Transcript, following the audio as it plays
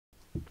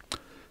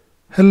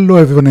Hello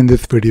everyone, in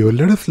this video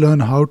let us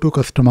learn how to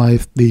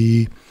customize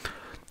the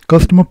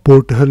customer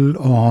portal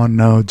on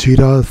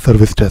Jira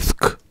Service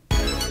Desk.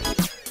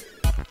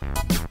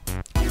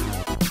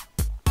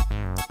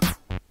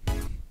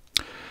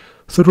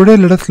 So today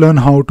let us learn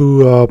how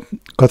to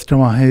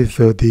customize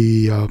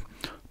the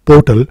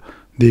portal,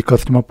 the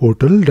customer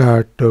portal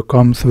that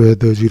comes with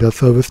the Jira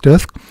Service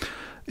Desk.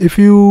 If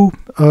you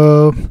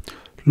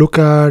look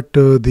at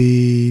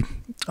the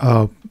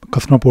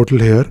customer portal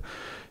here,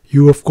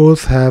 you of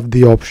course have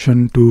the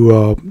option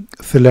to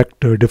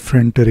select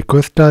different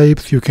request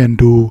types. You can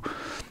do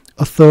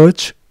a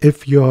search.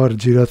 If your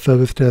Jira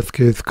Service Desk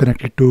is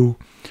connected to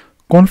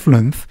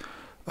Confluence,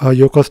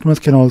 your customers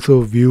can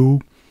also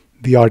view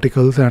the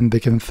articles and they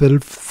can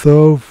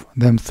self-serve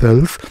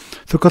themselves.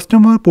 So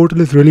customer portal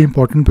is really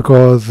important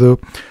because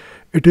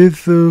it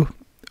is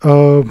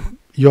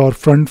your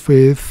front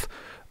face,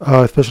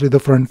 especially the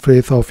front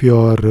face of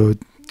your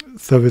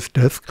service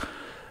desk.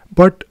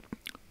 But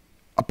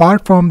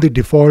apart from the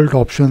default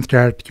options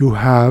that you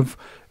have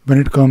when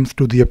it comes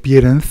to the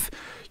appearance,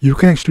 you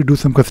can actually do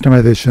some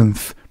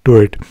customizations to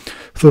it.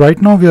 So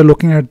right now we are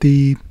looking at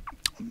the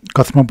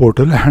customer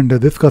portal, and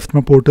this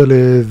customer portal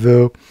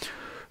is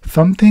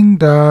something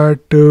that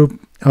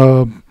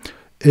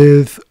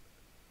is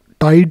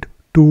tied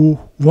to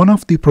one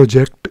of the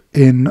project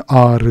in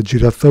our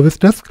Jira Service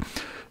Desk.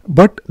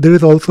 But there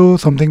is also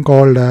something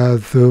called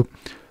as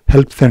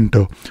Help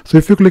Center. So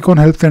if you click on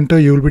Help Center,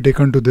 you will be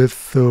taken to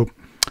this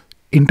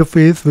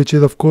interface, which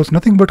is of course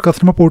nothing but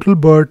customer portal,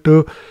 but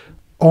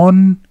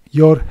on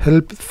your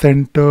help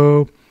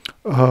center,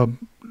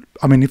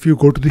 if you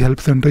go to the help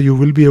center, you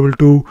will be able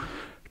to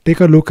take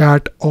a look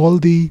at all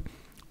the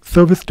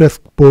service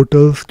desk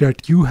portals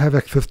that you have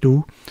access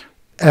to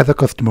as a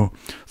customer.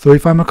 So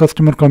if I'm a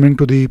customer coming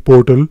to the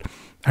portal,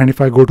 and if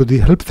I go to the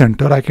help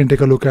center, I can take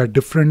a look at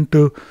different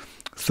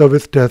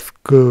service desk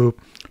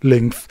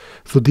links.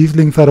 So these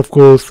links are of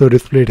course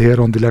displayed here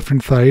on the left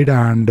hand side,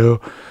 and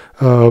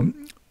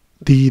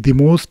the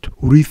most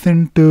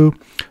recent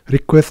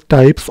request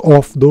types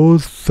of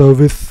those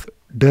service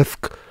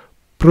desk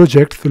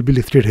projects will be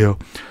listed here.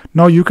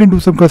 Now you can do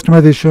some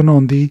customization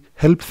on the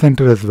help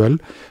center as well,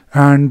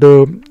 and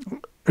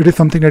it is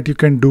something that you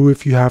can do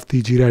if you have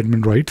the Jira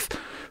admin rights.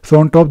 So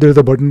on top there is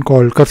a button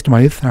called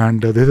Customize,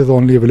 and this is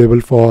only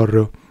available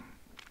for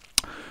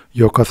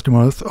your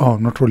customers, or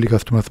not really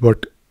customers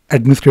but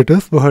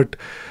administrators. But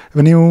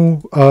when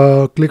you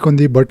click on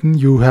the button,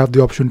 you have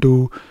the option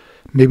to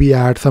maybe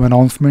add some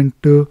announcement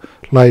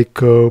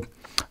like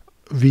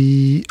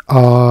we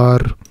are,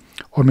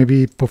 or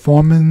maybe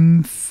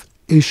performance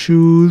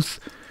issues.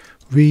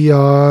 We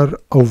are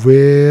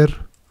aware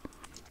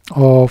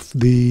of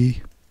the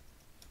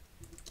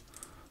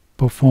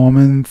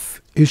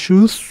performance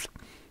issues,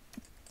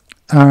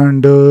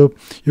 and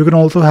you can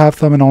also have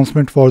some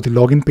announcement for the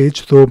login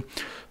page. So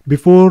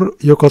before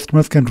your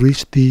customers can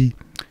reach the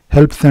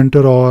help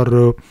center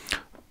or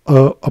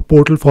a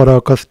portal for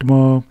a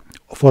customer,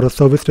 for a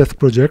service desk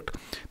project,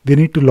 they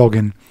need to log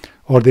in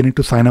or they need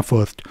to sign up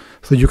first.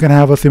 So you can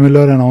have a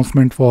similar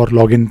announcement for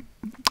login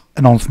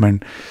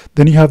announcement.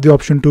 Then you have the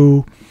option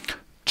to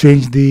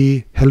change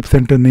the help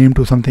center name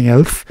to something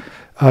else.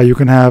 You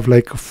can have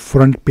like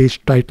front page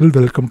title,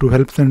 welcome to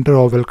help center,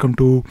 or welcome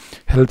to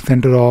help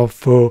center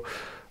of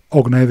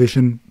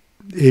organization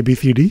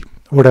ABCD,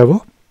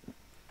 whatever.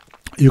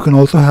 You can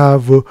also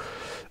have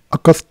a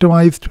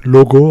customized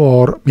logo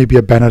or maybe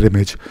a banner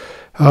image.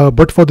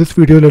 But for this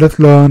video, let us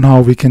learn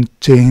how we can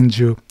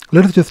change.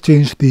 Let us just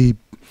change the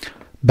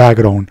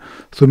background.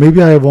 So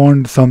maybe I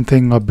want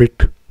something a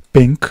bit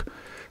pink.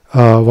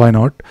 Why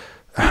not?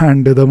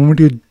 And the moment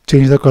you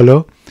change the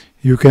color,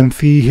 you can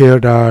see here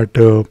that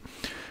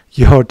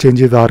your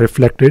changes are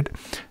reflected.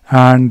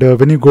 And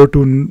when you go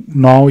to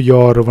now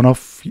your one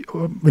of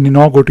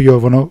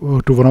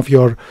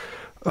your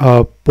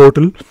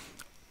portal,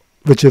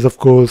 which is of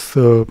course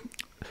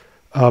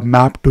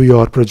mapped to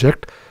your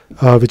project,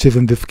 which is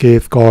in this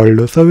case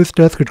called service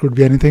desk. It could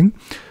be anything.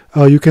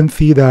 You can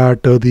see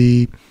that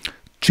the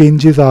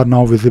changes are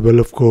now visible,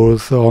 of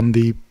course, on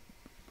the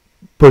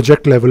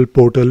project level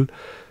portal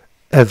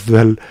as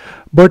well.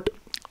 But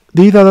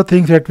these are the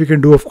things that we can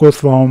do, of course,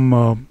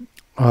 from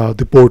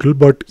the portal.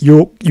 But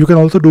you can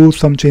also do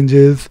some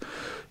changes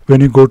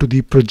when you go to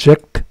the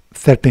project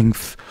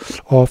settings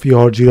of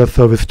your Jira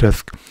Service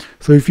Desk.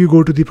 So if you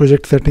go to the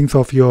project settings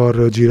of your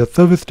Jira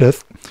Service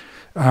Desk,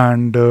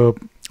 and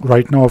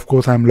right now of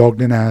course I'm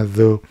logged in as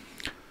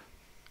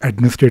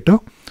administrator,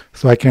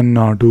 so I can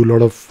do a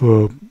lot of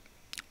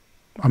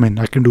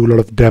I can do a lot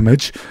of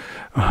damage,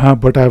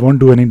 but I won't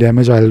do any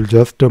damage. I'll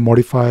just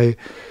modify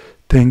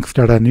things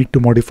that I need to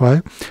modify.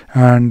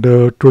 And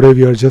today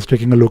we are just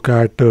taking a look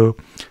at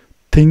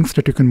things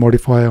that you can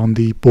modify on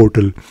the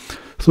portal.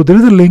 So there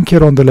is a link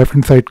here on the left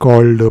hand side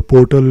called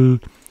portal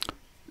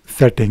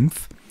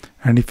settings,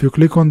 and if you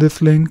click on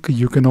this link,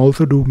 you can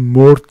also do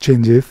more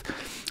changes.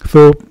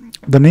 So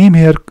the name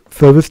here,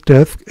 service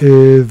desk,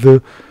 is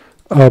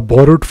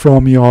borrowed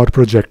from your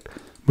project,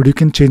 but you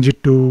can change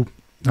it to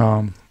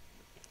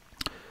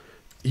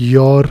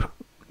your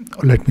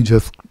let me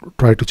just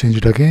try to change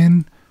it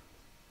again.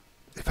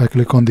 If I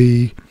click on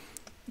the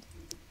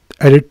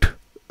edit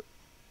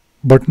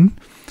button,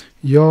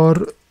 your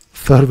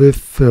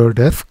service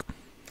desk,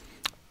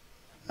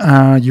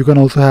 you can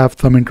also have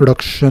some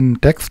introduction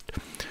text.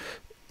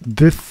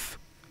 This,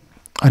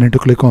 I need to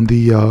click on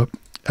the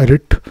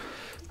edit.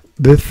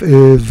 This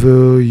is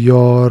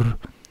your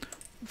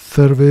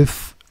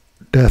service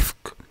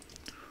desk.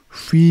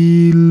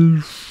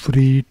 Feel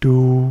free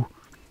to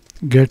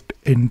get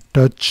in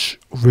touch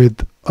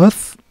with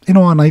us.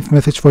 A nice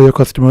message for your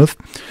customers.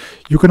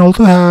 You can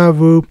also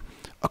have a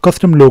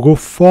custom logo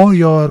for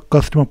your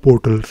customer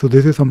portal. So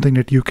this is something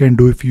that you can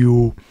do if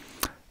you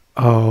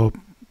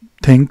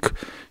think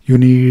you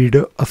need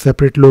a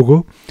separate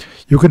logo.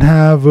 You can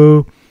have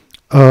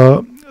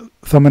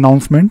some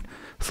announcement.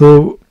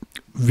 So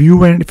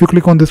view, and if you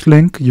click on this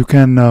link, you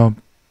can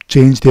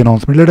change the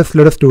announcement. Let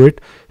us do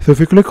it. So if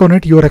you click on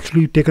it, you are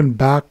actually taken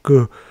back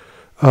to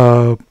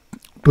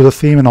the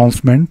same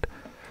announcement.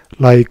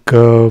 Like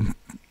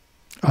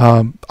this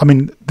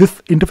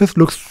interface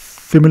looks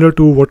similar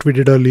to what we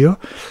did earlier,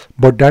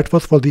 but that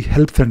was for the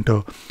help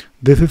center.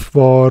 This is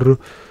for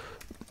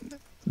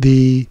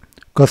the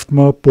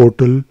customer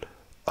portal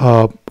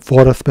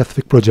for a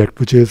specific project,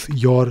 which is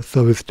your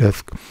service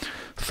desk.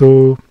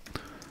 So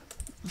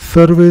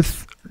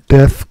service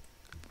desk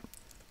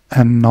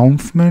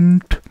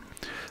announcement.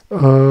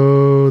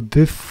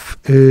 This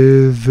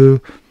is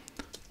a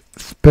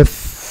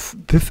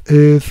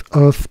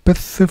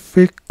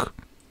specific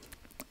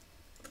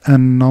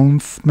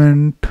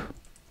announcement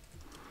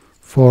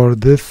for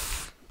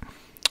this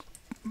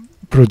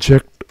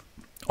project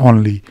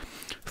only.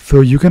 So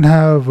you can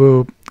have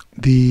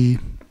the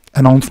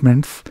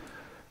announcements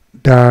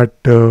that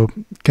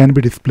can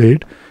be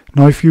displayed.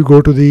 Now if you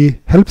go to the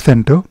help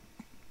center,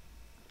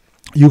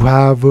 you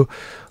have a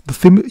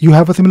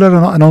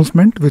similar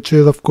announcement, which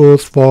is of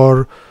course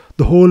for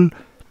the whole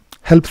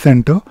help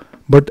center,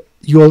 but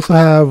you also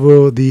have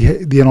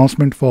the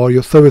announcement for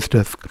your service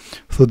desk.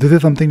 So this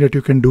is something that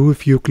you can do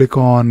if you click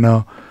on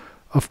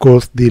of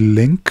course the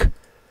link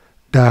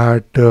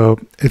that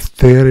is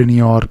there in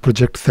your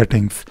project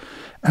settings.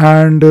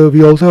 And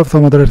we also have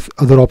some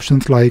other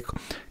options, like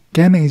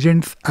can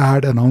agents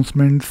add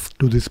announcements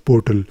to this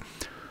portal?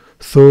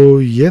 So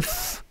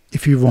yes,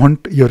 if you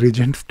want your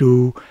agents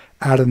to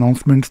add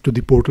announcements to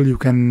the portal, you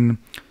can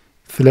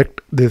select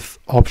this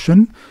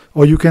option,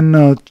 or you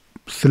can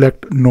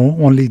select no,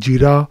 only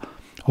Jira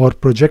or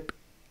project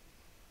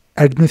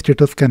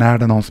administrators can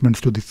add announcements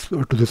to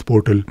this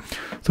portal.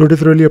 So it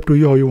is really up to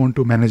you how you want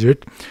to manage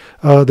it.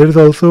 There is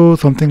also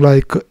something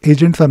like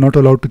agents are not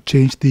allowed to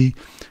change the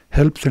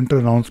help center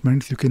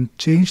announcements. You can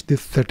change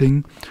this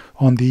setting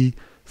on the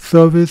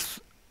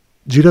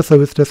Jira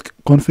service desk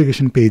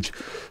configuration page.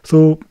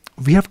 So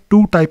we have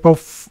two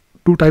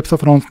types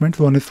of announcements.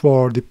 One is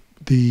for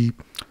the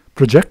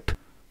project.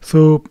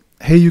 So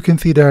here you can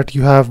see that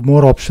you have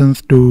more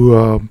options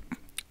to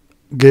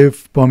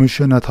give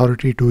permission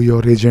authority to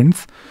your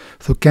agents.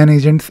 So can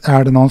agents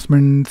add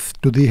announcements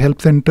to the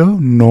help center?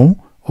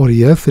 No or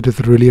yes, it is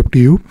really up to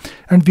you.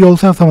 And we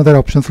also have some other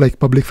options like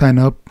public sign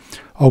up,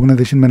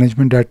 organization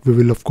management, that we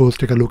will of course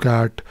take a look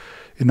at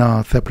in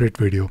a separate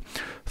video.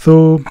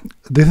 So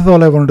this is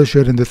all I wanted to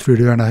share in this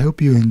video, and I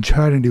hope you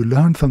enjoyed and you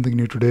learned something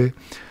new today.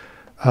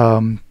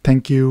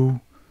 Thank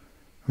you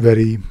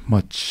very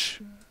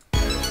much.